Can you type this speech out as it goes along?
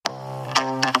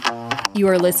You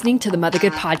are listening to the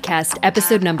Mothergood Podcast,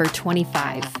 episode number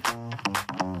 25.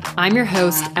 I'm your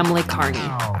host, Emily Carney.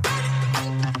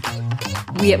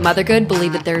 We at Mothergood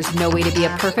believe that there's no way to be a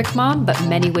perfect mom, but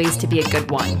many ways to be a good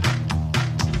one.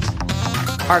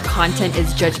 Our content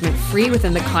is judgment-free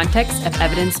within the context of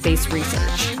evidence-based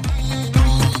research.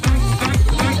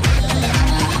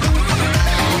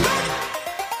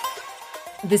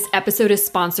 This episode is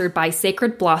sponsored by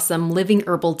Sacred Blossom Living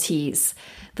Herbal Teas.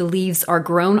 The leaves are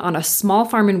grown on a small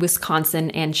farm in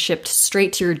Wisconsin and shipped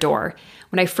straight to your door.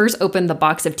 When I first opened the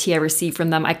box of tea I received from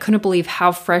them, I couldn't believe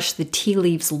how fresh the tea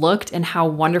leaves looked and how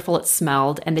wonderful it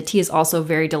smelled, and the tea is also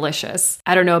very delicious.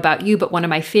 I don't know about you, but one of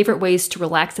my favorite ways to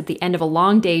relax at the end of a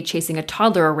long day chasing a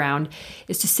toddler around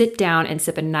is to sit down and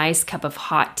sip a nice cup of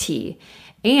hot tea.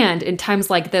 And in times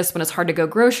like this, when it's hard to go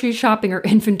grocery shopping or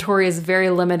inventory is very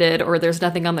limited or there's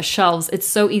nothing on the shelves, it's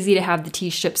so easy to have the tea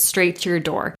shipped straight to your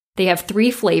door. They have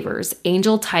 3 flavors,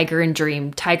 Angel, Tiger, and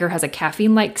Dream. Tiger has a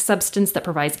caffeine-like substance that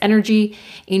provides energy.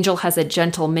 Angel has a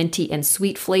gentle minty and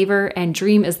sweet flavor. And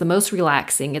Dream is the most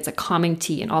relaxing. It's a calming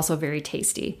tea and also very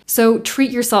tasty. So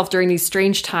treat yourself during these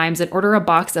strange times and order a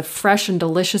box of fresh and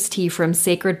delicious tea from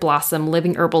Sacred Blossom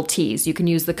Living Herbal Teas. You can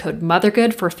use the code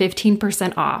MOTHERGOOD for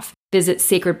 15% off. Visit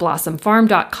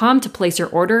sacredblossomfarm.com to place your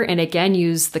order. And again,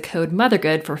 use the code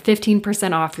MOTHERGOOD for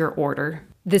 15% off your order.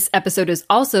 This episode is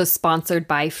also sponsored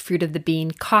by Fruit of the Bean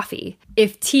Coffee.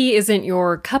 If tea isn't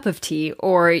your cup of tea,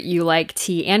 or you like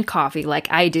tea and coffee like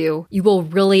I do, you will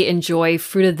really enjoy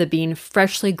Fruit of the Bean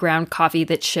freshly ground coffee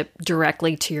that's shipped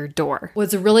directly to your door.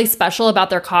 What's really special about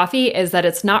their coffee is that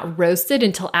it's not roasted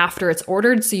until after it's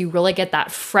ordered, so you really get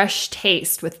that fresh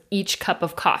taste with each cup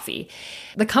of coffee.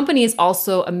 The company is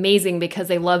also amazing because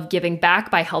they love giving back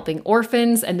by helping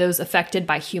orphans and those affected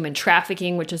by human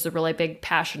trafficking, which is a really big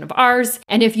passion of ours.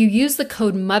 And if you use the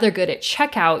code MOTHERGOOD at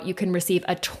checkout, you can receive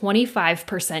a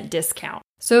 25% discount.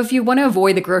 So if you want to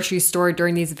avoid the grocery store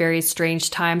during these very strange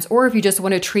times, or if you just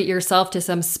want to treat yourself to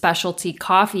some specialty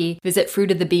coffee, visit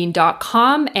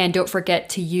fruitofthebean.com and don't forget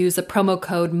to use the promo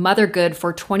code MOTHERGOOD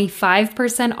for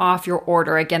 25% off your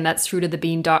order. Again, that's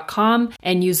fruitofthebean.com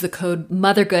and use the code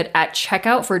MOTHERGOOD at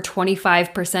checkout for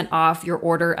 25% off your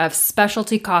order of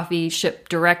specialty coffee shipped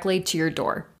directly to your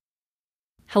door.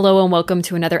 Hello and welcome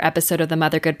to another episode of the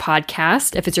Mothergood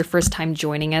Podcast. If it's your first time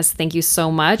joining us, thank you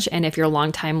so much. And if you're a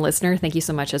longtime listener, thank you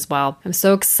so much as well. I'm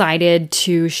so excited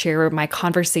to share my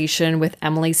conversation with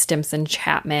Emily Stimson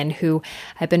Chapman, who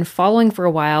I've been following for a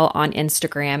while on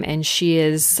Instagram. And she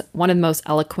is one of the most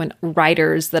eloquent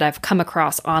writers that I've come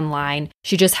across online.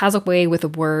 She just has a way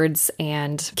with words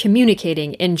and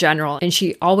communicating in general. And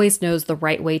she always knows the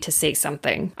right way to say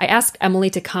something. I asked Emily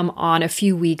to come on a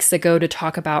few weeks ago to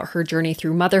talk about her journey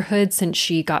through motherhood since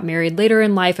she got married later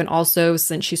in life, and also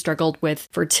since she struggled with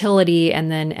fertility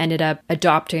and then ended up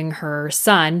adopting her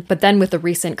son. But then with the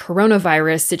recent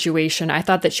coronavirus situation, I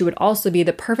thought that she would also be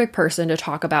the perfect person to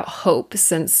talk about hope,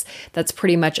 since that's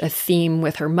pretty much a theme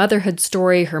with her motherhood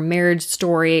story, her marriage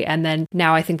story, and then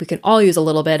now I think we can all use a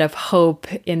little bit of hope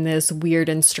in this weird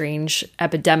and strange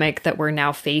epidemic that we're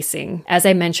now facing. As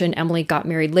I mentioned, Emily got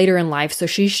married later in life, so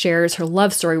she shares her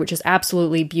love story, which is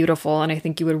absolutely beautiful, and I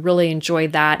think you would really enjoy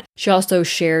that. She also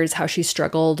shares how she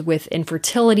struggled with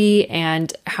infertility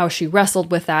and how she wrestled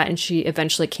with that, and she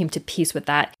eventually came to peace with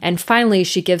that. And finally,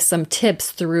 she gives some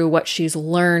tips through what she's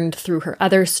learned through her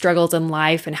other struggles in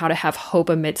life and how to have hope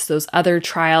amidst those other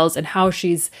trials, and how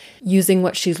she's using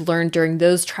what she's learned during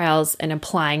those trials and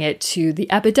applying it to the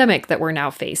epidemic that we're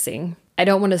now facing. I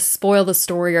don't want to spoil the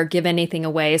story or give anything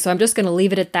away, so I'm just going to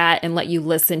leave it at that and let you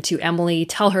listen to Emily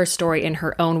tell her story in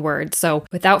her own words. So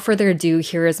without further ado,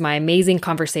 here is my amazing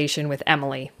conversation with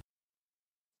Emily.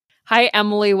 Hi,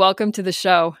 Emily. Welcome to the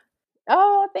show.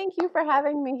 Oh, thank you for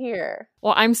having me here.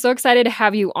 Well, I'm so excited to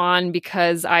have you on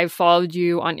because I've followed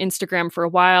you on Instagram for a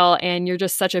while, and you're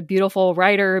just such a beautiful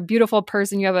writer, beautiful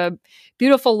person. You have a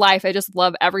beautiful life. I just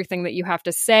love everything that you have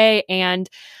to say. And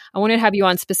I wanted to have you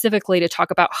on specifically to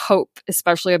talk about hope,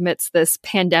 especially amidst this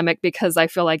pandemic, because I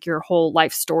feel like your whole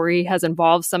life story has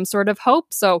involved some sort of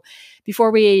hope. So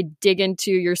before we dig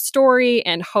into your story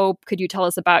and hope, could you tell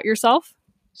us about yourself?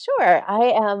 Sure.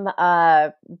 I am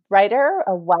a writer,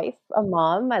 a wife, a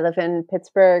mom. I live in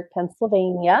Pittsburgh,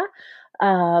 Pennsylvania.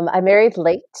 I married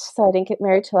late, so I didn't get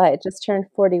married till I had just turned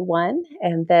 41.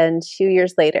 And then 2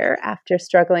 years later, after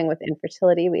struggling with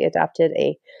infertility, we adopted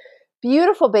a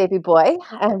beautiful baby boy.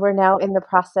 And we're now in the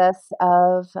process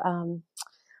of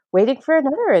waiting for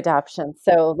another adoption.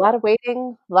 So a lot of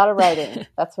waiting, a lot of writing.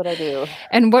 That's what I do.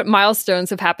 And what milestones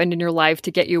have happened in your life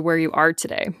to get you where you are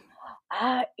today?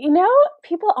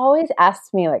 People always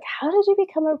ask me, like, how did you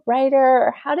become a writer?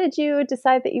 Or how did you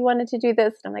decide that you wanted to do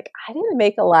this? And I'm like, I didn't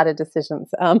make a lot of decisions.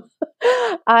 But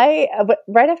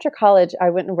right after college, I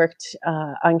went and worked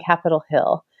on Capitol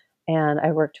Hill. And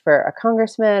I worked for a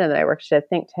congressman, and then I worked at a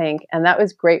think tank. And that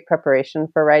was great preparation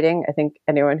for writing. I think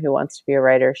anyone who wants to be a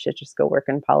writer should just go work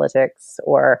in politics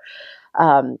or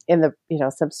in the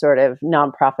some sort of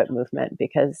nonprofit movement,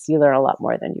 because you learn a lot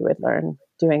more than you would learn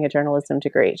doing a journalism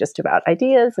degree, just about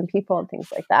ideas and people and things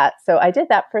like that. So I did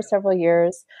that for several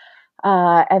years.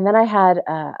 And then I had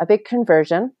a big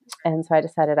conversion. And so I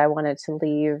decided I wanted to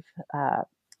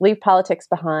leave politics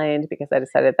behind, because I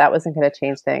decided that wasn't going to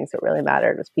change things. What really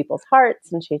mattered was people's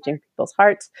hearts and changing people's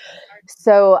hearts.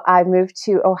 So I moved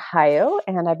to Ohio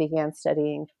and I began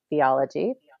studying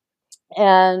theology.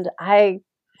 And I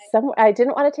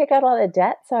didn't want to take out a lot of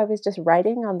debt, so I was just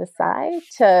writing on the side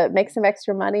to make some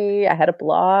extra money. I had a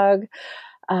blog,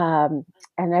 and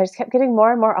I just kept getting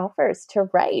more and more offers to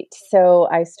write. So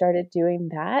I started doing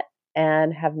that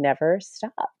and have never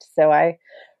stopped. So I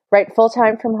write full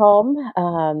time from home.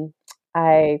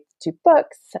 I do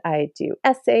books, I do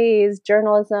essays,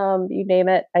 journalism, you name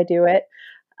it, I do it.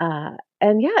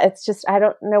 And yeah, it's just, I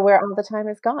don't know where all the time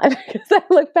is gone, because I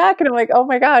look back and I'm like, oh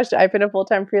my gosh, I've been a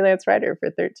full-time freelance writer for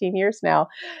 13 years now.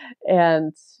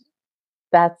 And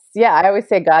I always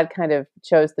say God kind of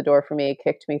chose the door for me,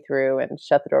 kicked me through and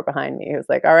shut the door behind me. He was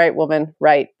like, all right, woman,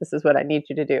 right. This is what I need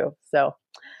you to do. So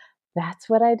that's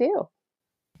what I do.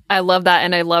 I love that.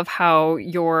 And I love how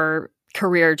your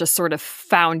career just sort of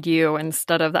found you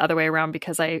instead of the other way around,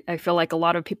 because I feel like a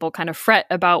lot of people kind of fret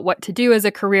about what to do as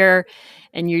a career,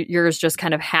 and yours just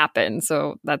kind of happened.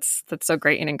 So that's so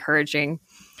great and encouraging.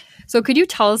 So could you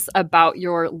tell us about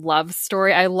your love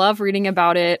story? I love reading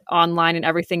about it online and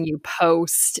everything you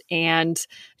post, and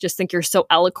just think you're so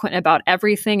eloquent about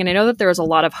everything. And I know that there's a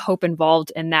lot of hope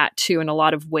involved in that too, and a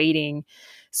lot of waiting.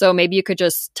 So maybe you could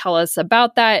just tell us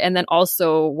about that, and then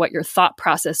also what your thought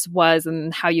process was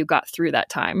and how you got through that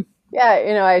time.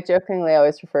 Yeah, I jokingly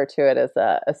always refer to it as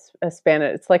a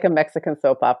Spanish. It's like a Mexican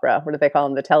soap opera. What do they call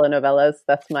them? The telenovelas.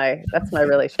 That's my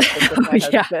relationship with my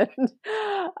husband.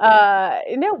 I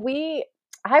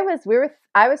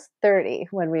was 30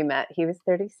 when we met. He was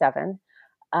 37.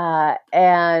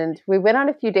 And we went on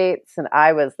a few dates, and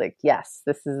I was like, yes,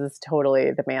 this is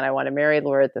totally the man I want to marry,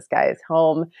 Lord. This guy is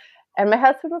home. And my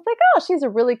husband was like, oh, she's a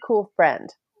really cool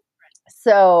friend.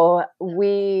 So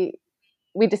we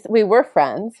were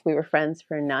friends. We were friends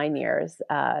for 9 years.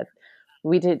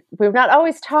 We were not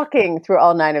always talking through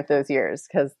all 9 of those years,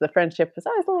 because the friendship was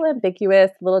always a little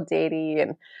ambiguous, a little datey.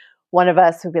 And one of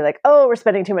us would be like, oh, we're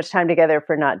spending too much time together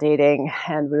for not dating.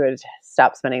 And we would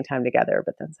stop spending time together.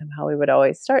 But then somehow we would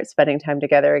always start spending time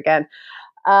together again.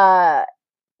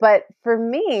 But for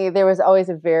me, there was always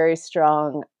a very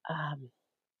strong,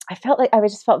 I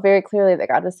just felt very clearly that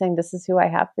God was saying, this is who I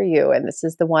have for you. And this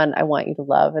is the one I want you to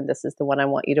love. And this is the one I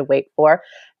want you to wait for.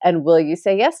 And will you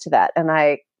say yes to that? And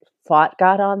I fought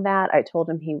God on that. I told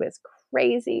him he was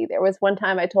crazy. There was one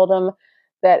time I told him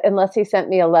that unless he sent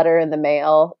me a letter in the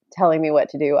mail telling me what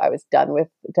to do, I was done with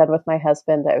my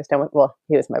husband. I was done with, well,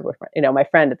 he was my boyfriend, my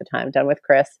friend at the time, done with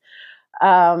Chris.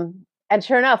 And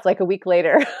sure enough, like a week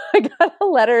later, I got a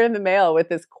letter in the mail with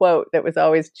this quote that was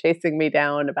always chasing me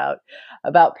down about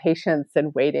patience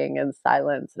and waiting and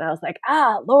silence. And I was like,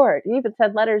 Lord, you even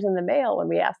sent letters in the mail when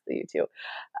we asked you to.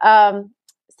 So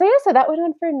that went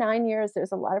on for 9 years. There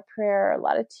was a lot of prayer, a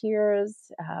lot of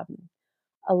tears,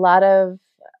 a lot of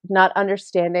not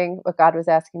understanding what God was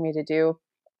asking me to do.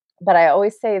 But I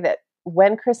always say that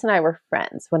when Chris and I were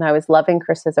friends, when I was loving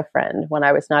Chris as a friend, when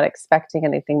I was not expecting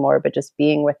anything more, but just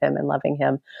being with him and loving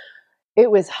him, it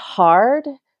was hard,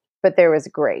 but there was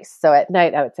grace. So at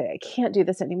night I would say, I can't do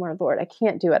this anymore, Lord. I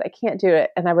can't do it. I can't do it.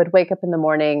 And I would wake up in the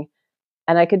morning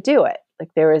and I could do it.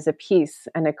 Like there was a peace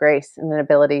and a grace and an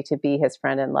ability to be his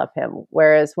friend and love him.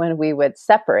 Whereas when we would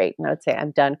separate and I would say,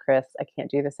 I'm done, Chris, I can't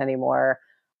do this anymore.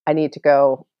 I need to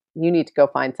go. You need to go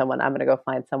find someone. I'm going to go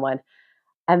find someone.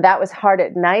 And that was hard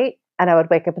at night. And I would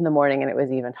wake up in the morning and it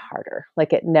was even harder.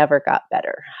 Like it never got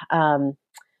better.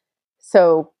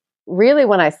 So really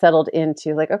when I settled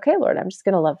into like, okay, Lord, I'm just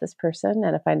going to love this person.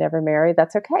 And if I never marry,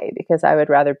 that's okay, because I would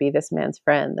rather be this man's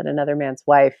friend than another man's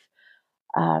wife.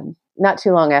 Not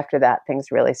too long after that,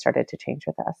 things really started to change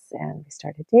with us, and we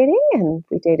started dating, and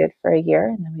we dated for a year,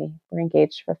 and then we were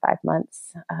engaged for 5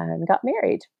 months and got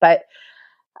married. But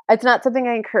it's not something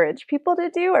I encourage people to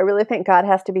do. I really think God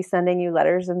has to be sending you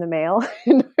letters in the mail.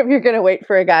 If you're going to wait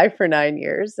for a guy for 9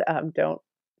 years, don't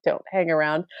hang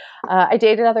around. I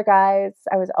dated other guys.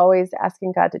 I was always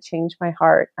asking God to change my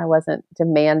heart. I wasn't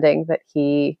demanding that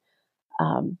he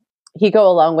he go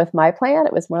along with my plan.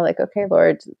 It was more like, okay,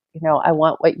 Lord, I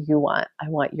want what you want. I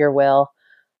want your will.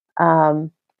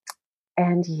 Um,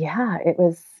 and yeah, it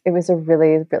was a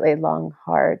really, really long,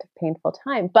 hard, painful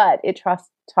time, but it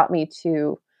taught me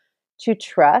to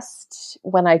trust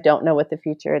when I don't know what the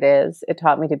future it is. It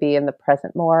taught me to be in the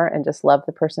present more and just love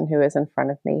the person who is in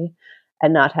front of me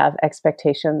and not have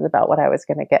expectations about what I was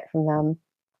going to get from them.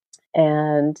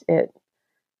 And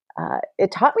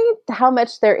it taught me how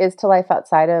much there is to life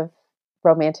outside of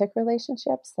romantic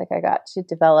relationships. Like I got to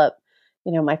develop,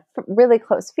 my really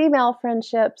close female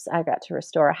friendships. I got to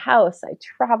restore a house. I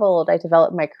traveled. I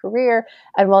developed my career.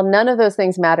 And while none of those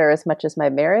things matter as much as my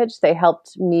marriage, they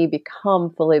helped me become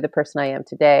fully the person I am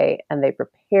today. And they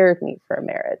prepared me for a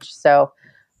marriage. So,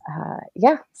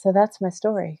 so that's my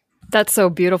story. That's so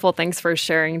beautiful. Thanks for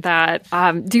sharing that.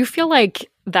 Do you feel like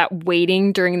that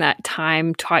waiting during that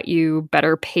time taught you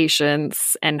better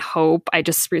patience and hope? I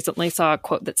just recently saw a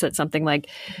quote that said something like,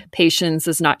 patience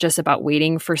is not just about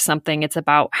waiting for something, it's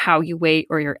about how you wait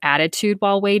or your attitude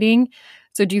while waiting.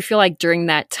 So do you feel like during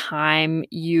that time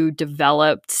you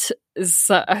developed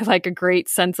like a great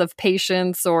sense of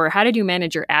patience, or how did you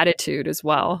manage your attitude as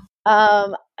well?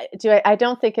 I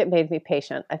don't think it made me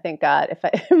patient. I think God, if I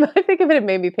think if it had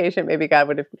made me patient, maybe God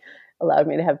would have allowed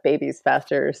me to have babies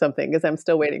faster or something, because I'm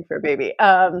still waiting for a baby.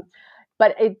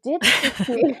 But it did teach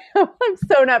me, I'm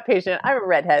so not patient. I'm a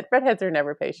redhead. Redheads are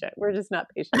never patient. We're just not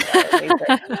patient by our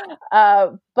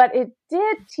nature. But it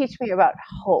did teach me about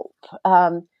hope.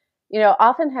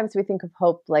 Oftentimes we think of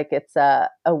hope like it's a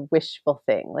wishful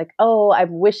thing. Like, oh,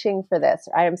 I'm wishing for this.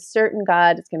 I am certain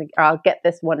God is I'll get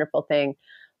this wonderful thing.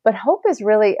 But hope is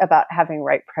really about having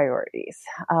right priorities.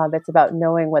 It's about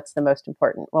knowing what's the most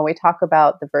important. When we talk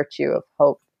about the virtue of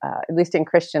hope, at least in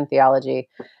Christian theology,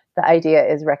 the idea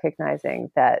is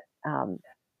recognizing that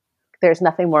there's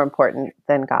nothing more important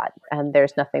than God, and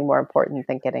there's nothing more important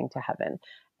than getting to heaven.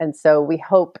 And so we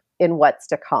hope in what's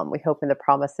to come. We hope in the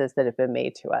promises that have been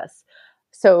made to us.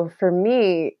 So for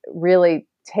me, really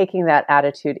taking that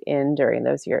attitude in during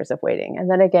those years of waiting. And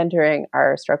then again, during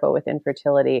our struggle with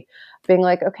infertility, being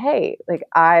like, okay, like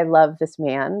I love this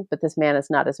man, but this man is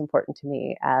not as important to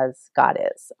me as God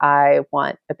is. I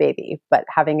want a baby, but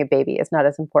having a baby is not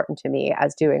as important to me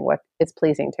as doing what is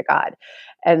pleasing to God.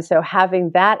 And so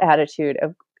having that attitude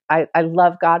of, I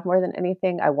love God more than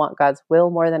anything. I want God's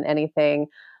will more than anything.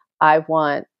 I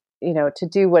want, to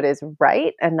do what is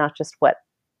right and not just what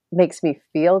makes me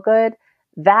feel good.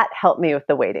 That helped me with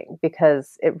the waiting,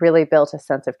 because it really built a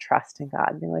sense of trust in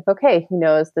God, being like, okay, he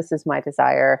knows this is my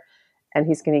desire and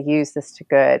he's going to use this to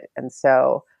good. And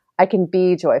so I can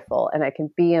be joyful and I can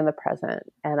be in the present,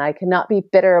 and I cannot be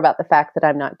bitter about the fact that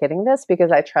I'm not getting this,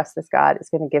 because I trust this God is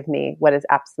going to give me what is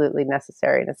absolutely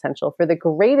necessary and essential for the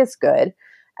greatest good.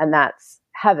 And that's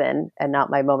heaven and not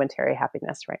my momentary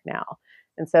happiness right now.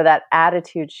 And so that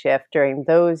attitude shift during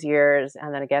those years,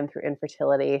 and then again through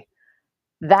infertility,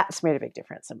 that's made a big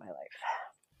difference in my life.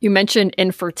 You mentioned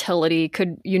infertility.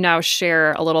 Could you now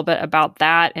share a little bit about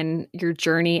that and your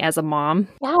journey as a mom?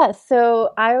 Yeah,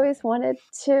 so I always wanted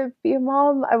to be a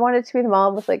mom. I wanted to be the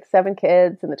mom with like 7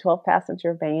 kids in the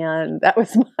 12-passenger van. That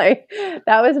was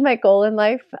my goal in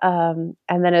life. And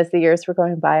then as the years were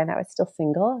going by and I was still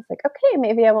single, I was like, okay,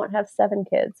 maybe I won't have 7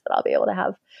 kids, but I'll be able to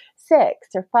have 6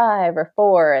 or 5 or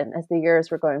 4. And as the years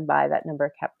were going by, that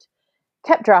number kept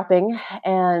dropping.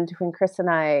 And when Chris and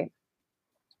I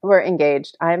were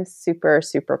engaged, I'm super,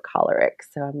 super choleric.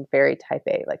 So I'm very type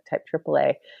A, like type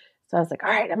AAA. So I was like, all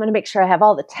right, I'm going to make sure I have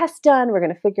all the tests done. We're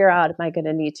going to figure out, am I going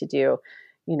to need to do,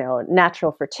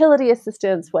 natural fertility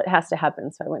assistance? What has to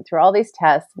happen? So I went through all these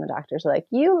tests, and the doctors were like,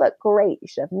 you look great. You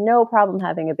should have no problem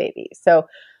having a baby. So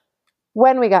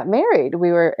when we got married,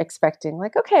 we were expecting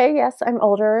like, okay, yes, I'm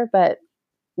older, but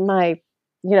my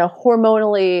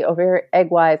hormonally, ovarian,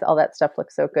 egg-wise, all that stuff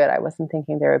looks so good. I wasn't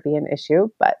thinking there would be an issue,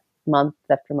 but month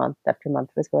after month after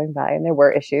month was going by, and there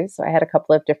were issues. So I had a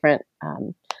couple of different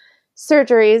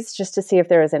surgeries just to see if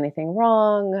there was anything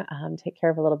wrong, take care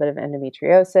of a little bit of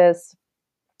endometriosis.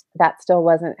 That still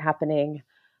wasn't happening.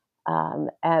 And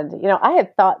I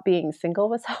had thought being single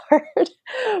was hard,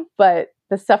 but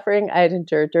the suffering I had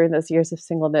endured during those years of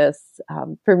singleness,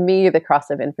 for me, the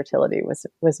cross of infertility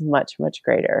was much, much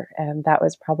greater. And that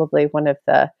was probably one of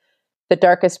the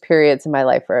darkest periods in my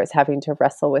life, where I was having to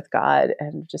wrestle with God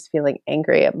and just feeling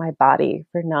angry at my body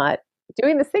for not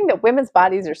doing this thing that women's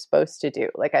bodies are supposed to do.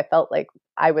 Like I felt like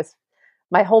I was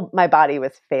my body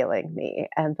was failing me,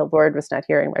 and the Lord was not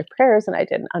hearing my prayers, and I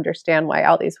didn't understand why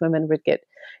all these women would get,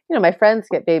 my friends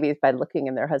get babies by looking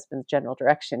in their husband's general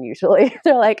direction. Usually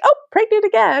they're like, oh, pregnant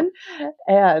again.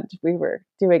 And we were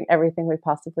doing everything we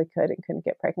possibly could and couldn't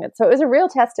get pregnant. So it was a real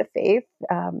test of faith.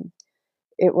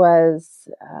 It was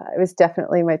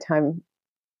definitely my time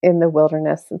in the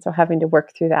wilderness. And so having to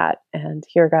work through that and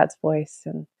hear God's voice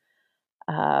and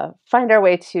find our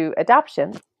way to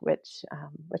adoption, which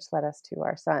led us to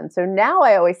our son. So now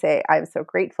I always say I'm so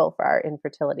grateful for our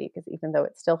infertility, because even though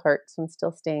it still hurts and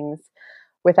still stings,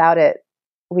 without it,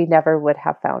 we never would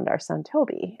have found our son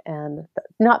Toby. And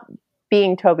not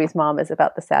being Toby's mom is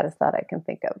about the saddest thought I can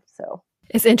think of. So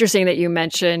it's interesting that you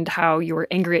mentioned how you were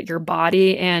angry at your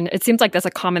body. And it seems like that's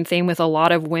a common theme with a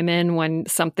lot of women when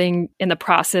something in the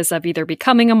process of either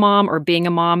becoming a mom or being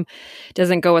a mom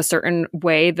doesn't go a certain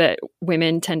way, that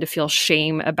women tend to feel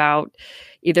shame about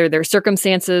either their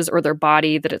circumstances or their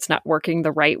body, that it's not working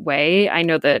the right way. I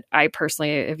know that I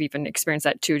personally have even experienced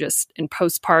that too, just in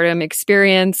postpartum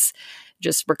experience.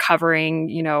 Just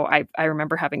recovering, I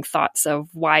remember having thoughts of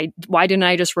why didn't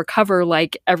I just recover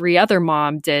like every other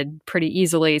mom did pretty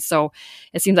easily? So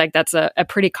it seems like that's a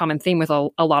pretty common theme with a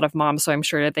lot of moms. So I'm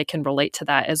sure that they can relate to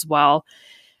that as well.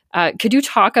 Could you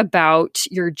talk about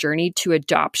your journey to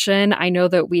adoption? I know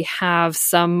that we have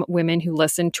some women who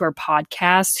listen to our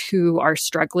podcast who are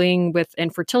struggling with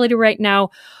infertility right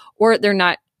now, or they're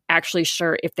not actually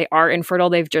sure if they are infertile.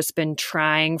 They've just been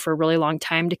trying for a really long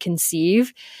time to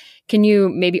conceive. Can you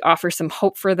maybe offer some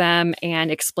hope for them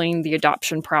and explain the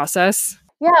adoption process?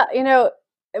 Yeah,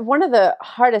 one of the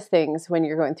hardest things when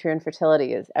you're going through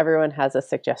infertility is everyone has a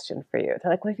suggestion for you.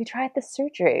 They're like, well, have you tried this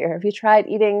surgery? Or have you tried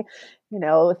eating,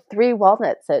 3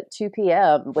 walnuts at 2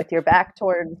 p.m. with your back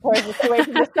towards away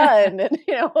from the sun?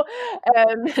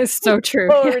 And It's so true.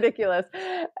 So ridiculous.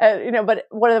 But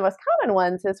one of the most common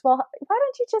ones is, well, why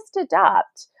don't you just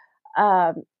adopt?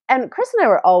 And Chris and I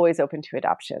were always open to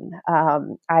adoption.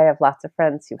 I have lots of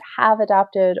friends who have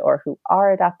adopted or who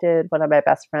are adopted. One of my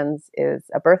best friends is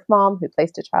a birth mom who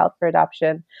placed a child for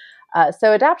adoption.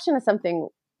 So adoption is something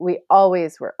we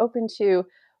always were open to.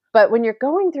 But when you're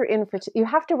going through infertility, you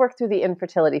have to work through the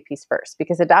infertility piece first,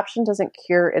 because adoption doesn't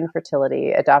cure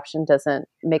infertility. Adoption doesn't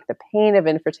make the pain of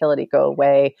infertility go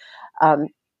away.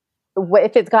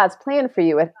 If it's God's plan for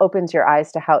you, it opens your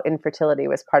eyes to how infertility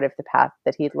was part of the path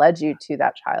that He led you to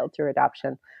that child through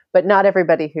adoption. But not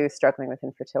everybody who's struggling with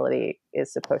infertility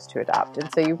is supposed to adopt.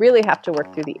 And so you really have to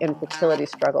work through the infertility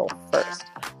struggle first.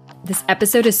 This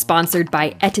episode is sponsored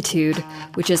by Ettitude,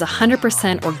 which is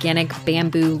 100% organic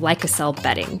bamboo Lyocell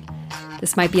bedding.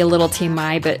 This might be a little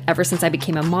TMI, but ever since I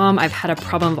became a mom, I've had a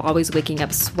problem of always waking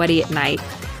up sweaty at night.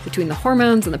 Between the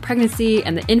hormones and the pregnancy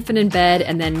and the infant in bed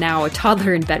and then now a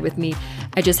toddler in bed with me,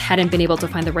 I just hadn't been able to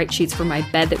find the right sheets for my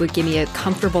bed that would give me a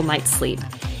comfortable night's sleep.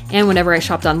 And whenever I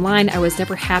shopped online, I was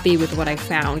never happy with what I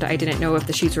found. I didn't know if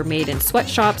the sheets were made in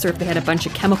sweatshops or if they had a bunch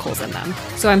of chemicals in them.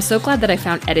 So I'm so glad that I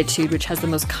found Ettitude, which has the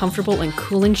most comfortable and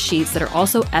cooling sheets that are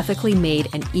also ethically made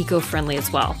and eco-friendly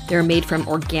as well. They're made from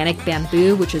organic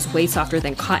bamboo, which is way softer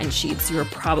than cotton sheets you are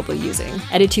probably using.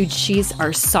 Ettitude sheets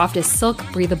are soft as silk,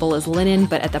 breathable as linen,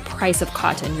 but at the price of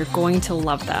cotton. You're going to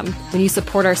love them. When you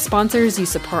support our sponsors, you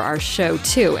support our show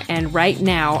too. And right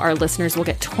now, our listeners will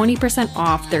get 20%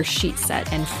 off their sheet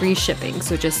set and free shipping.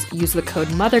 So just use the code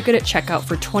MOTHERGOOD at checkout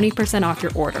for 20% off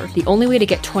your order. The only way to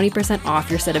get 20% off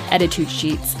your set of Ettitude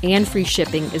sheets and free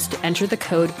shipping is to enter the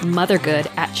code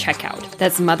MOTHERGOOD at checkout.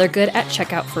 That's MOTHERGOOD at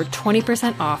checkout for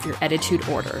 20% off your Ettitude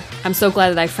order. I'm so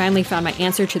glad that I finally found my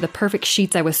answer to the perfect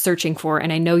sheets I was searching for,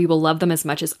 and I know you will love them as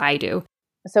much as I do.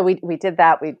 So we did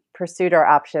that. We pursued our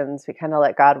options. We kind of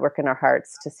let God work in our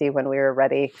hearts to see when we were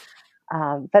ready.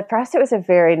 But for us, it was a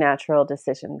very natural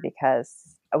decision, because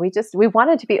we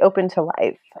wanted to be open to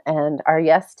life. And our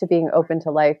yes to being open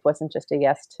to life wasn't just a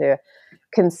yes to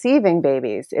conceiving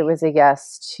babies. It was a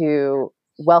yes to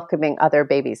welcoming other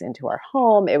babies into our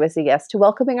home. It was a yes to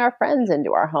welcoming our friends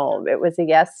into our home. It was a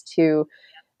yes to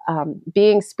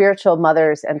being spiritual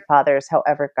mothers and fathers,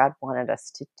 however God wanted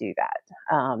us to do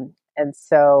that. And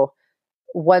so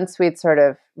once we'd sort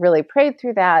of really prayed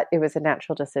through that, it was a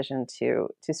natural decision to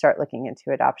start looking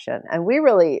into adoption. And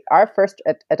our first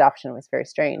adoption was very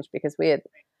strange, because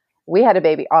we had a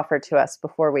baby offered to us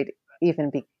before we'd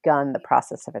even begun the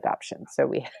process of adoption. So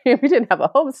we didn't have a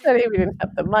home study, we didn't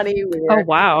have the money, we were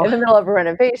in the middle of a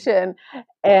renovation,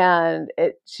 and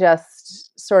it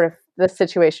just sort of, the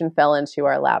situation fell into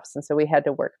our laps. And so we had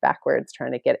to work backwards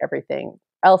trying to get everything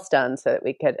else done so that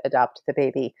we could adopt the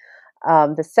baby.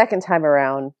 The second time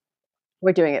around,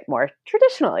 we're doing it more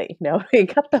traditionally. We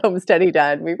got the home study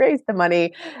done, we raised the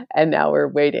money, and now we're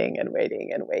waiting and waiting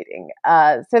and waiting.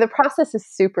 So the process is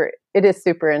it is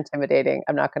super intimidating.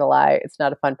 I'm not going to lie. It's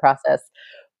not a fun process.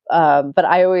 But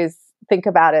I always think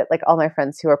about it like all my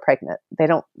friends who are pregnant, they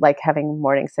don't like having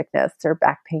morning sickness or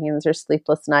back pains or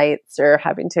sleepless nights or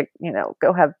having to,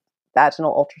 go have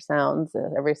vaginal ultrasounds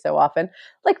every so often.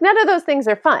 Like none of those things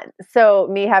are fun. So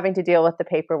me having to deal with the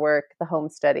paperwork, the home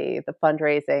study, the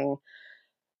fundraising,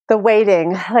 the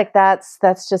waiting, like that's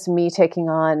just me taking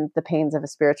on the pains of a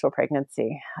spiritual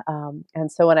pregnancy.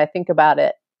 And so when I think about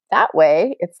it that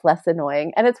way, it's less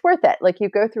annoying and it's worth it. Like you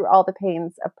go through all the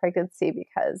pains of pregnancy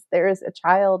because there is a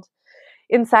child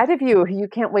inside of you who you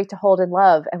can't wait to hold and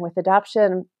love. And with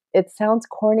adoption, it sounds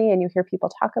corny and you hear people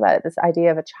talk about it, this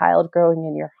idea of a child growing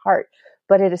in your heart,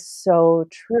 but it is so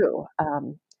true.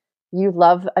 You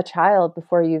love a child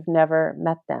before you've never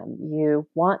met them. You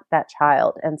want that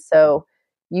child. And so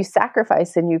you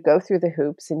sacrifice and you go through the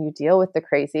hoops and you deal with the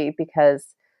crazy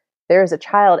because there is a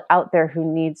child out there who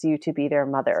needs you to be their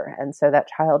mother. And so that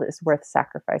child is worth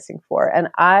sacrificing for. And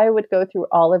I would go through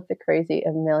all of the crazy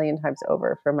a million times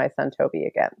over for my son, Toby,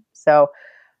 again. So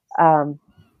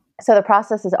the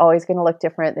process is always going to look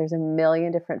different. There's a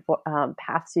million different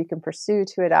paths you can pursue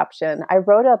to adoption. I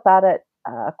wrote about it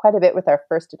quite a bit with our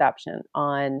first adoption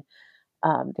on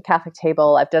the Catholic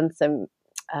Table. I've done some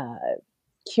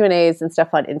Q&As and stuff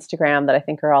on Instagram that I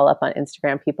think are all up on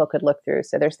Instagram people could look through.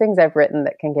 So there's things I've written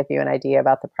that can give you an idea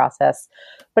about the process,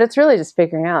 but it's really just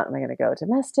figuring out, am I going to go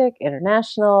domestic,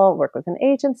 international, work with an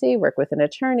agency, work with an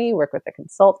attorney, work with a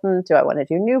consultant? Do I want to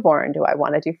do newborn? Do I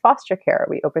want to do foster care? Are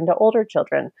we open to older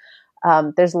children?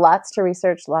 There's lots to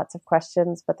research, lots of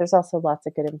questions, but there's also lots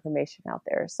of good information out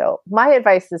there. So my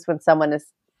advice is when someone is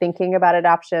thinking about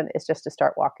adoption is just to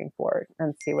start walking forward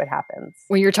and see what happens.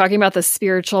 When you're talking about the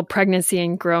spiritual pregnancy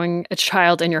and growing a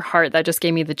child in your heart, that just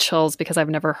gave me the chills because I've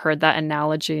never heard that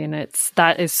analogy. And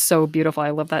that is so beautiful. I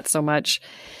love that so much.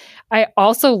 I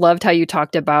also loved how you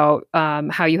talked about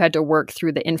how you had to work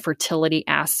through the infertility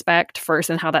aspect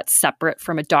first and how that's separate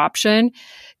from adoption.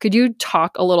 Could you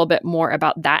talk a little bit more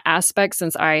about that aspect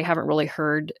since I haven't really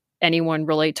heard anyone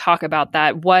really talk about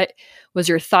that? What was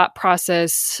your thought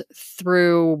process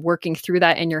through working through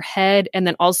that in your head? And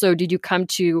then also, did you come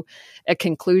to a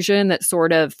conclusion that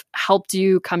sort of helped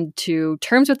you come to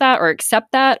terms with that or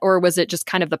accept that? Or was it just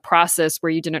kind of the process where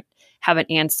you didn't have an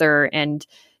answer and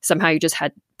somehow you just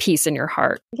had peace in your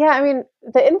heart? Yeah, I mean,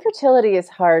 the infertility is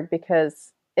hard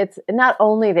because it's not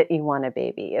only that you want a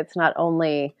baby, it's not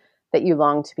only that you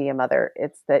long to be a mother,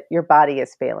 it's that your body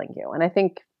is failing you. And I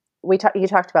think you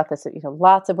talked about this,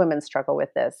 lots of women struggle with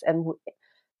this. And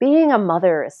being a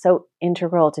mother is so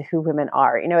integral to who women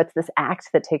are. It's this act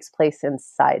that takes place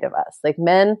inside of us. Like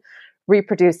men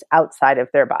reproduce outside of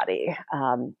their body.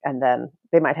 And then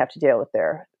they might have to deal with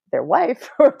their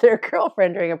wife or their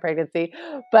girlfriend during a pregnancy,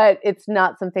 but it's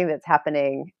not something that's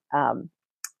happening.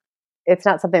 It's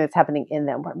not something that's happening in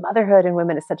them. Where motherhood and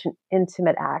women is such an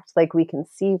intimate act. Like we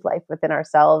conceive life within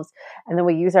ourselves, and then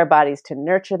we use our bodies to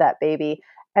nurture that baby.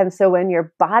 And so when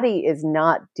your body is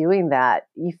not doing that,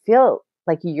 you feel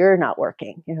like you're not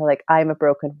working. Like I'm a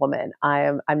broken woman.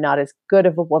 I'm not as good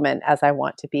of a woman as I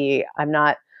want to be.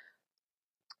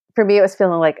 For me, it was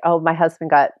feeling like, oh, my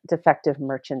husband got defective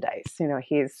merchandise.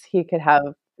 He could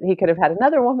have had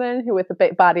another woman who with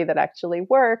a body that actually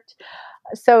worked.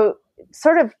 So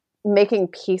sort of making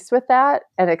peace with that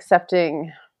and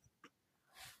accepting,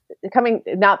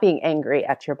 not being angry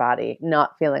at your body,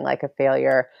 not feeling like a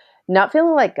failure, not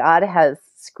feeling like God has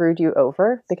screwed you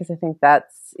over, because I think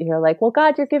you're like, well,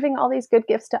 God, you're giving all these good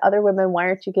gifts to other women. Why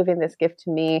aren't you giving this gift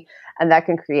to me? And that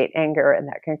can create anger and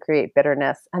that can create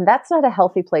bitterness. And that's not a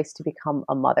healthy place to become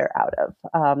a mother out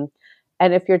of.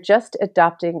 And if you're just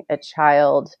adopting a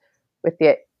child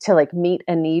to like meet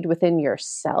a need within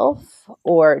yourself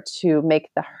or to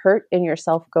make the hurt in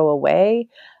yourself go away,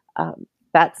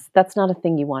 that's not a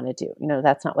thing you want to do.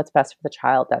 That's not what's best for the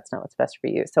child. That's not what's best for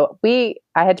you. So I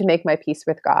had to make my peace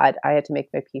with God. I had to make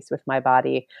my peace with my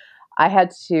body. I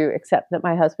had to accept that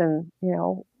my husband,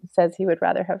 says he would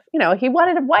rather have, he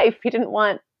wanted a wife. He didn't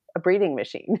want a breeding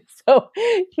machine. So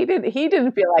he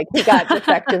didn't feel like he got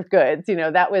defective goods.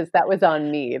 That was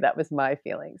on me. That was my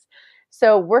feelings.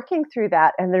 So working through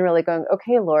that and then really going,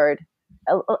 okay, Lord,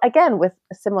 again,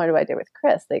 similar to what I did with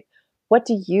Chris, like, what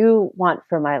do you want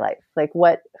for my life? Like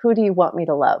who do you want me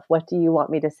to love? What do you want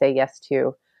me to say yes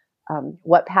to?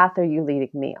 What path are you leading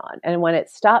me on? And when it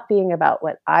stopped being about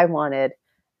what I wanted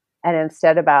and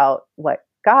instead about what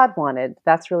God wanted,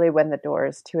 that's really when the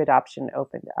doors to adoption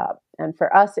opened up. And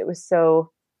for us, it was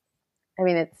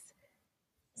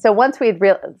it's So once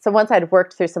I'd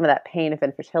worked through some of that pain of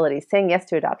infertility, saying yes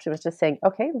to adoption was just saying,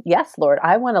 okay, yes, Lord,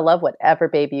 I want to love whatever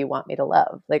baby you want me to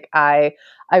love. Like I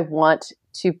want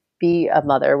to be a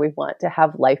mother. We want to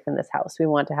have life in this house. We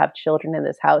want to have children in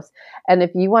this house. And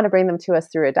if you want to bring them to us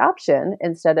through adoption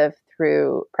instead of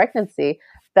through pregnancy,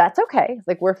 that's okay.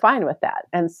 Like we're fine with that.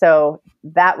 And so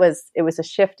it was a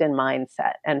shift in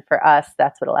mindset. And for us,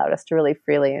 that's what allowed us to really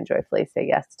freely and joyfully say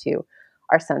yes to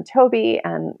our son Toby,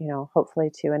 and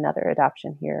hopefully to another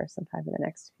adoption here sometime in the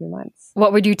next few months.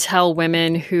 What would you tell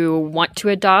women who want to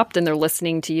adopt and they're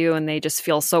listening to you and they just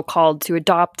feel so called to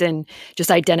adopt and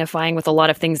just identifying with a lot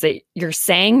of things that you're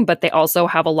saying, but they also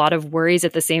have a lot of worries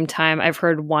at the same time? I've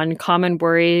heard one common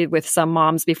worry with some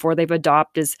moms before they've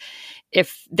adopted is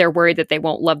if they're worried that they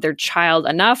won't love their child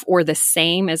enough or the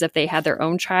same as if they had their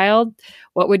own child.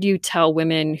 What would you tell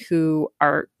women who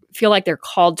feel like they're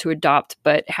called to adopt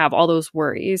but have all those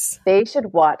worries? They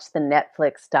should watch the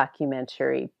Netflix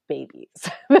documentary Babies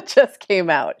that just came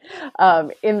out.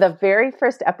 In the very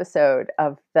first episode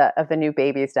of the new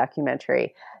Babies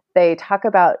documentary, they talk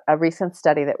about a recent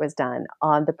study that was done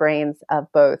on the brains of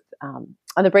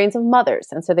mothers.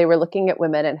 And so they were looking at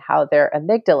women and how their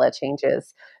amygdala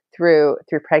changes through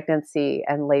pregnancy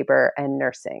and labor and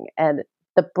nursing. And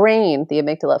the brain, the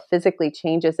amygdala, physically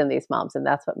changes in these moms, and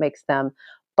that's what makes them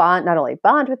not only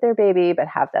bond with their baby, but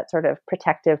have that sort of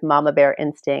protective mama bear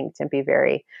instinct and be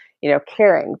very,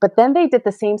 caring. But then they did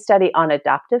the same study on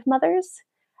adoptive mothers,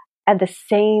 and the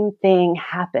same thing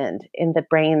happened in the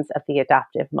brains of the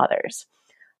adoptive mothers.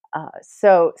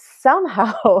 So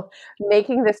somehow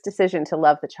making this decision to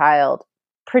love the child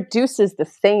produces the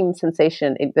same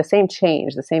sensation, the same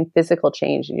change, the same physical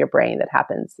change in your brain that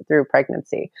happens through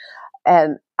pregnancy.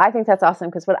 And I think that's awesome,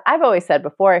 because what I've always said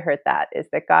before I heard that is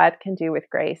that God can do with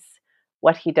grace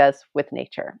what he does with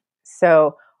nature.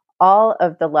 So all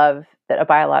of the love that a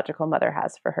biological mother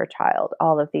has for her child,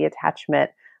 all of the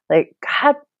attachment, like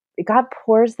God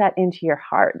pours that into your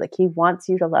heart. Like he wants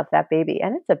you to love that baby,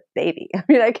 and it's a baby. I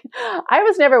mean, I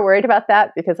was never worried about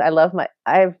that because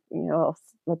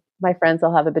my friends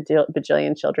all have a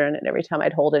bajillion children, and every time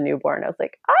I'd hold a newborn, I was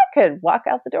like, I could walk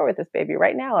out the door with this baby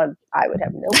right now, and I would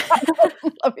have no problem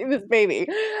loving this baby.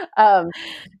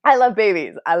 I love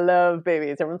babies.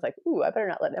 Everyone's like, ooh, I better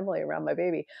not let Emily around my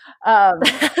baby. I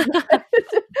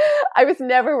was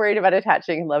never worried about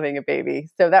attaching and loving a baby,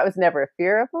 so that was never a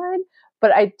fear of mine.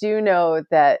 But I do know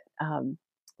that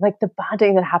like the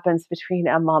bonding that happens between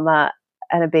a mama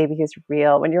and a baby is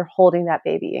real when you're holding that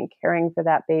baby and caring for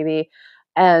that baby.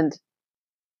 And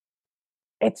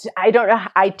I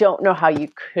don't know how you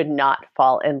could not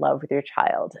fall in love with your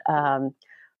child.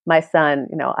 My son,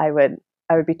 I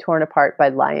would be torn apart by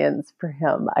lions for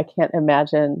him. I can't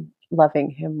imagine loving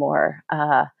him more.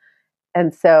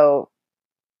 And so,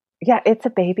 yeah, it's a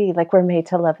baby. Like we're made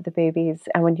to love the babies.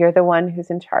 And when you're the one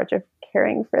who's in charge of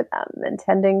caring for them and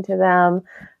tending to them,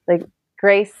 like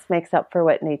grace makes up for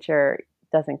what nature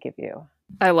doesn't give you.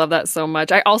 I love that so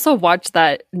much. I also watched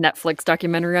that Netflix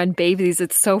documentary on babies.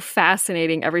 It's so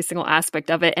fascinating, every single aspect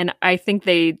of it. And I think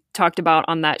they talked about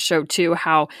on that show too,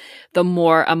 how the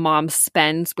more a mom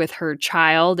spends with her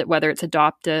child, whether it's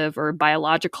adoptive or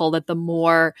biological, that the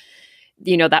more,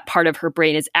 that part of her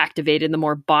brain is activated, the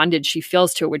more bonded she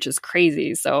feels to it, which is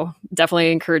crazy. So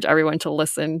definitely encourage everyone to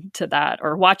listen to that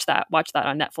or watch that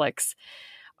on Netflix.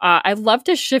 I'd love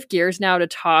to shift gears now to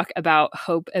talk about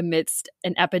hope amidst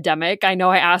an epidemic. I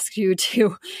know I asked you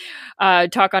to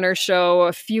talk on our show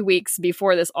a few weeks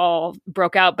before this all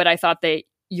broke out, but I thought that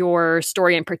your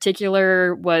story in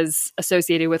particular was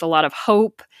associated with a lot of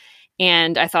hope.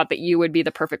 And I thought that you would be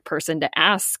the perfect person to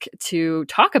ask to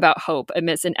talk about hope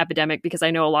amidst an epidemic, because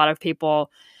I know a lot of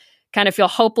people kind of feel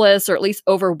hopeless or at least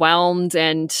overwhelmed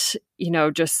and,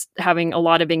 just having a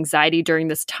lot of anxiety during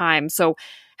this time. So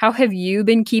how have you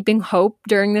been keeping hope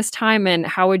during this time, and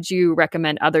how would you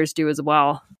recommend others do as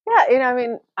well?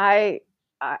 Yeah,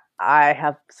 I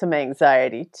have some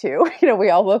anxiety too. We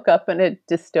all woke up in a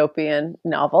dystopian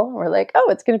novel and we're like, oh,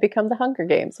 it's going to become the Hunger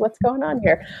Games. What's going on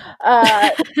here?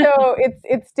 So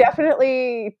it's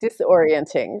definitely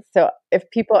disorienting. So if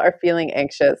people are feeling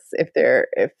anxious, if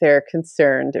they're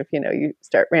concerned, if you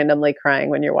start randomly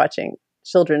crying when you're watching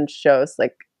children's shows,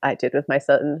 like I did with my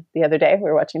son the other day. We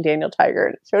were watching Daniel Tiger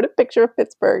and it showed a picture of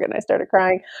Pittsburgh and I started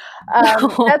crying. That's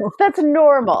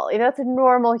normal. That's a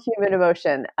normal human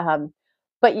emotion.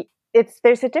 But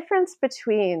there's a difference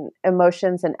between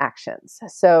emotions and actions.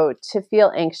 So to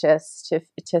feel anxious,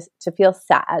 to feel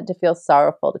sad, to feel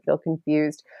sorrowful, to feel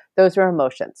confused, those are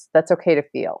emotions. That's okay to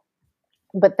feel.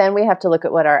 But then we have to look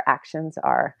at what our actions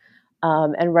are.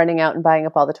 And running out and buying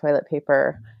up all the toilet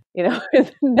paper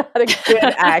is not a good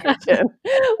action.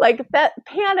 Like that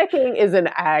panicking is an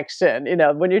action.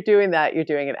 When you're doing that, you're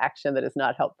doing an action that is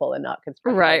not helpful and not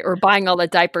constructive. Right. Or buying all the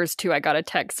diapers too. I got a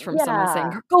text from someone saying,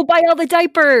 Yeah. go buy all the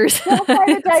diapers. Don't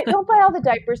buy all the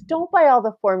diapers. Don't buy all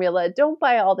the formula. Don't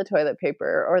buy all the toilet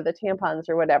paper or the tampons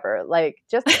or whatever. Like,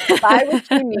 just buy what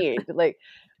you need.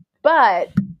 But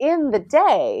in the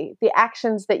day, the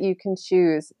actions that you can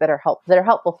choose that are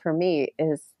helpful for me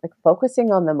is like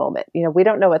focusing on the moment. We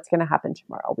don't know what's going to happen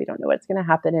tomorrow. We don't know what's going to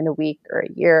happen in a week or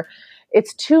a year.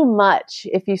 It's too much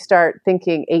if you start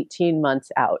thinking 18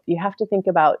 months out. You have to think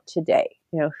about today.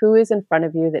 Who is in front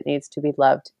of you that needs to be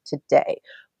loved today?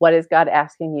 What is God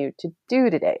asking you to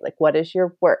do today? Like, what is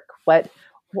your work?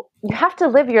 You have to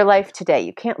live your life today.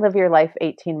 You can't live your life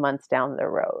 18 months down the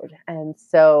road. And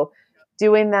so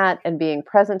doing that and being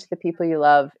present to the people you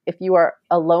love. If you are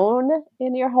alone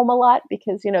in your home a lot,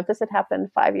 because, if this had happened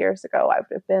 5 years ago, I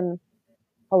would have been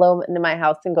alone in my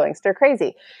house and going stir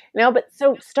crazy, but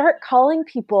so start calling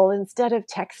people instead of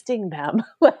texting them,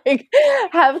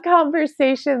 have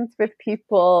conversations with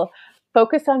people,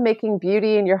 focus on making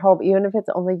beauty in your home, even if it's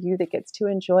only you that gets to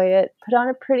enjoy it. Put on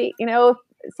a pretty,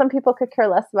 some people could care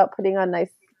less about putting on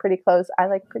nice, pretty clothes. I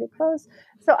like pretty clothes.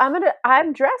 So I'm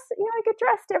dressed, I get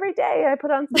dressed every day. I put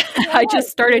on something I just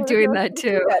started doing that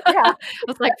too. Yeah. I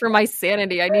was like, for my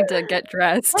sanity, I need to get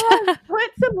dressed.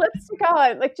 Put some lipstick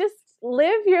on. Just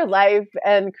live your life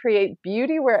and create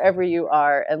beauty wherever you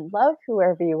are and love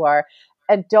whoever you are.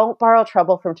 And don't borrow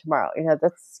trouble from tomorrow.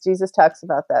 That's Jesus talks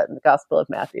about that in the Gospel of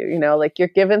Matthew. You're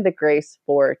given the grace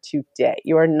for today.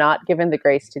 You are not given the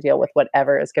grace to deal with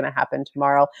whatever is going to happen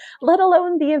tomorrow, let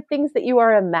alone the things that you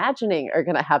are imagining are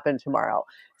going to happen tomorrow.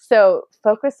 So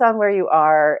focus on where you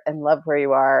are and love where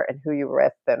you are and who you're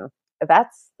with. And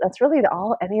that's really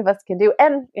all any of us can do.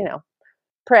 And,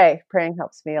 pray. Praying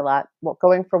helps me a lot. Well,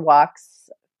 going for walks,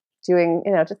 doing,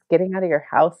 just getting out of your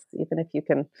house, even if you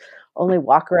can only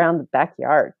walk around the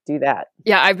backyard, do that.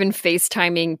 Yeah, I've been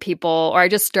FaceTiming people, or I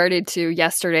just started to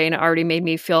yesterday, and it already made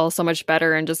me feel so much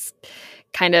better, and just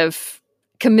kind of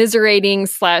commiserating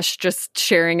 / just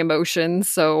sharing emotions.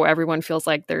 So everyone feels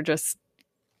like they're just,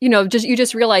 you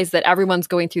just realize that everyone's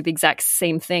going through the exact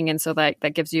same thing. And so that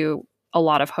gives you a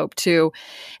lot of hope too.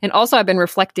 And also I've been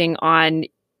reflecting on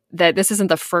that this isn't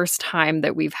the first time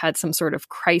that we've had some sort of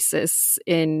crisis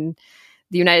in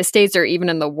the United States or even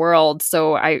in the world.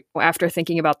 So after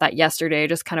thinking about that yesterday, I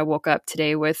just kind of woke up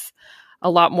today with a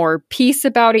lot more peace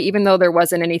about it, even though there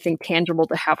wasn't anything tangible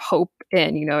to have hope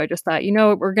in. I just thought,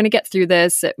 we're going to get through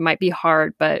this. It might be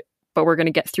hard, but we're going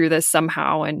to get through this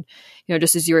somehow. And,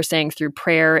 just as you were saying, through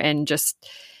prayer and just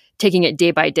taking it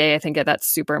day by day, I think that's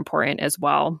super important as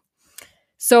well.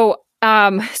 So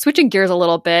switching gears a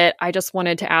little bit, I just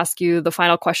wanted to ask you the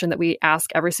final question that we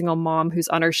ask every single mom who's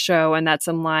on our show, and that's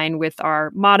in line with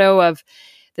our motto of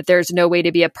that there's no way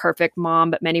to be a perfect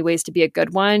mom, but many ways to be a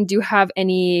good one. Do you have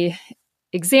any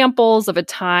examples of a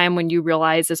time when you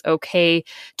realize it's okay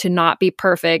to not be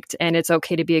perfect and it's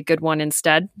okay to be a good one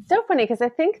instead? So funny, because I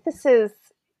think this is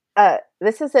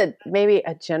maybe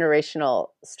a generational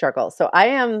struggle. So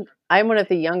I'm one of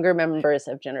the younger members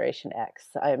of Generation X.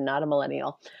 I am not a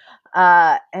millennial.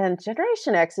 And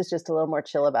Generation X is just a little more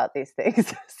chill about these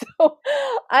things. So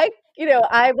I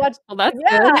watched, Well, that's good.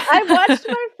 I watched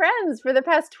my friends for the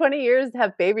past 20 years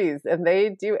have babies, and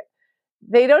they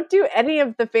don't do any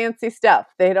of the fancy stuff.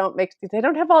 They don't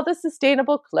have all the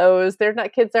sustainable clothes.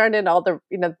 Kids aren't in all the,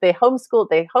 they homeschool,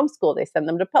 they send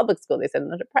them to public school, they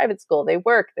send them to private school, they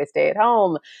work, they stay at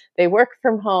home, they work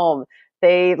from home,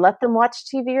 they let them watch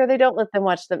TV or they don't let them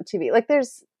watch them TV.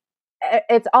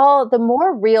 It's all, the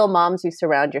more real moms you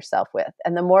surround yourself with,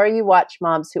 and the more you watch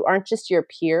moms who aren't just your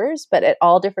peers, but at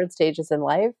all different stages in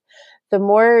life, the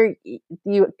more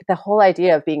the whole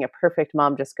idea of being a perfect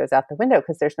mom just goes out the window,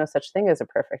 because there's no such thing as a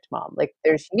perfect mom.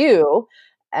 There's you,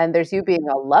 and there's you being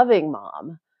a loving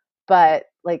mom, but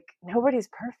nobody's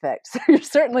perfect. So you're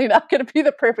certainly not going to be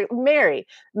the perfect Mary,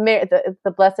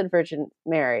 the Blessed Virgin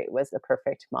Mary was the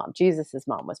perfect mom. Jesus's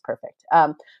mom was perfect.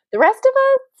 The rest of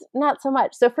us, not so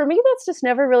much. So for me, that's just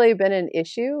never really been an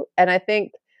issue. And I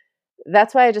think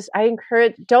that's why I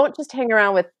encourage, don't just hang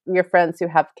around with your friends who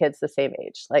have kids the same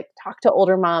age. Talk to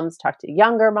older moms, talk to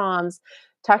younger moms,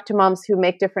 talk to moms who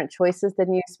make different choices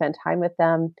than you, spend time with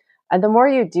them. And the more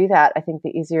you do that, I think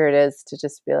the easier it is to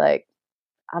just be like,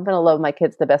 I'm going to love my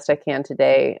kids the best I can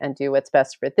today and do what's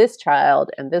best for this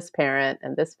child and this parent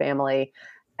and this family.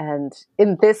 And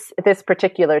in this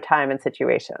particular time and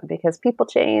situation, because people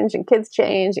change and kids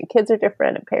are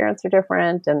different and parents are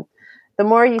different. And the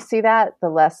more you see that, the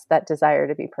less that desire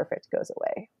to be perfect goes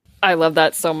away. I love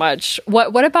that so much.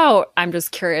 What about, I'm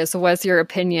just curious, what's your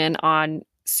opinion on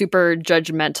super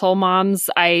judgmental moms?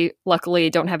 I luckily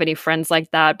don't have any friends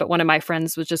like that, but one of my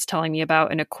friends was just telling me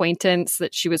about an acquaintance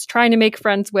that she was trying to make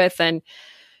friends with, and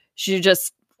she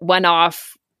just went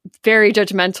off very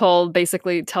judgmental,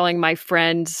 basically telling my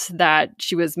friend that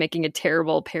she was making a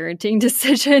terrible parenting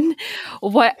decision.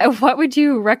 What would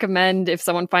you recommend if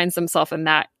someone finds themselves in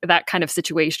that kind of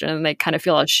situation and they kind of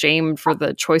feel ashamed for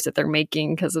the choice that they're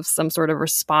making because of some sort of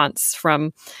response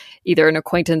from either an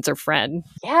acquaintance or friend?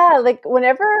 Yeah, like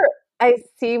whenever I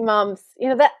see moms,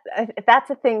 that's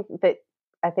a thing that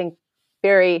I think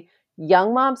very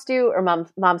young moms do, or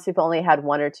moms who've only had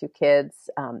one or two kids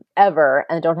ever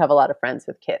and don't have a lot of friends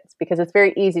with kids, because it's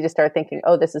very easy to start thinking,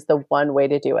 oh, this is the one way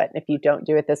to do it. And if you don't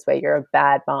do it this way, you're a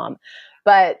bad mom.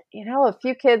 But, a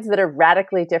few kids that are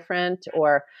radically different,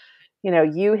 or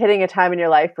you hitting a time in your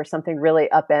life where something really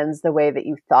upends the way that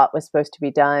you thought was supposed to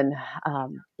be done,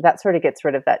 that sort of gets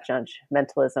rid of that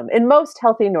judgmentalism in most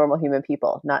healthy, normal human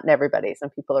people, not in everybody.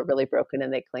 Some people are really broken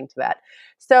and they cling to that.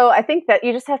 So I think that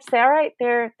you just have to say, all right,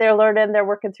 they're learning, they're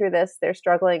working through this, they're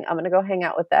struggling. I'm going to go hang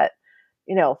out with that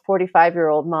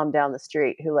 45-year-old mom down the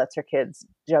street who lets her kids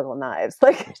juggle knives.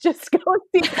 Like, just go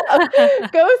seek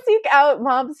out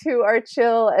moms who are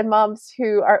chill and moms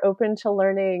who are open to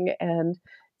learning, and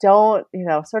don't,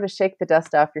 sort of shake the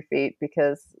dust off your feet,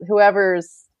 because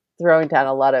whoever's throwing down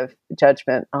a lot of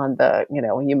judgment on the,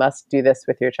 you must do this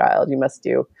with your child, you must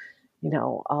do,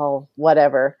 all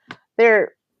whatever,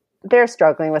 they're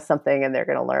struggling with something, and they're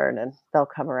going to learn, and they'll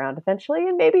come around eventually.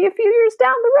 And maybe a few years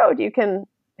down the road, you can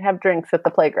have drinks at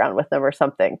the playground with them or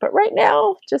something. But right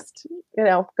now, just,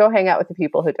 go hang out with the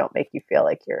people who don't make you feel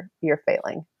like you're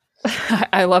failing.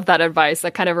 I love that advice.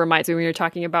 That kind of reminds me when you're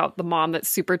talking about the mom that's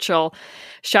super chill.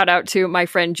 Shout out to my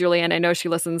friend Julianne. I know she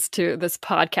listens to this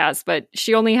podcast, but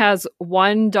she only has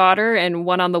one daughter and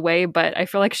one on the way. But I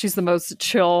feel like she's the most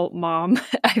chill mom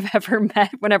I've ever met.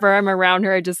 Whenever I'm around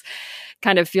her, I just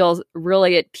kind of feel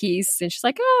really at peace. And she's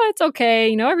like, oh, it's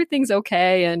okay. Everything's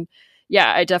okay. And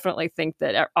yeah, I definitely think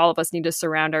that all of us need to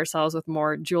surround ourselves with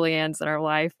more Juliannes in our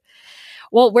life.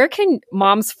 Well, where can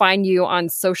moms find you on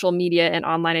social media and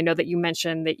online? I know that you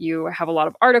mentioned that you have a lot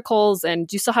of articles, and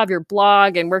do you still have your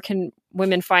blog? And where can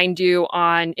women find you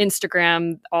on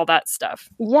Instagram, all that stuff?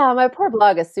 Yeah, my poor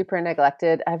blog is super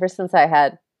neglected. Ever since I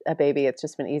had a baby, it's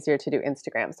just been easier to do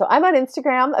Instagram. So I'm on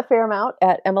Instagram a fair amount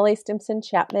at Emily Stimson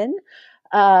Chapman.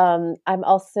 I'm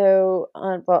also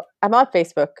I'm on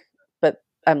Facebook, but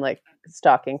I'm like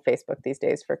stalking Facebook these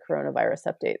days for coronavirus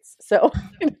updates. So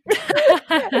if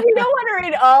you don't want to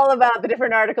read all about the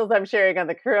different articles I'm sharing on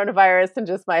the coronavirus and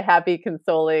just my happy,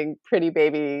 consoling, pretty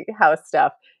baby house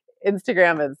stuff,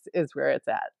 Instagram is where it's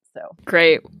at. So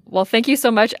great. Well, thank you so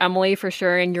much, Emily, for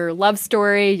sharing your love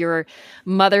story, your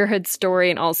motherhood story,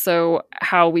 and also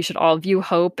how we should all view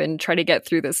hope and try to get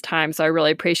through this time. So I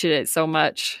really appreciate it so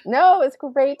much. No, it's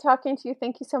great talking to you.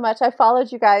 Thank you so much. I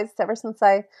followed you guys almost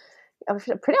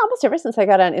ever since I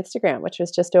got on Instagram, which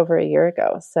was just over a year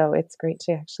ago. So it's great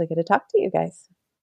to actually get to talk to you guys.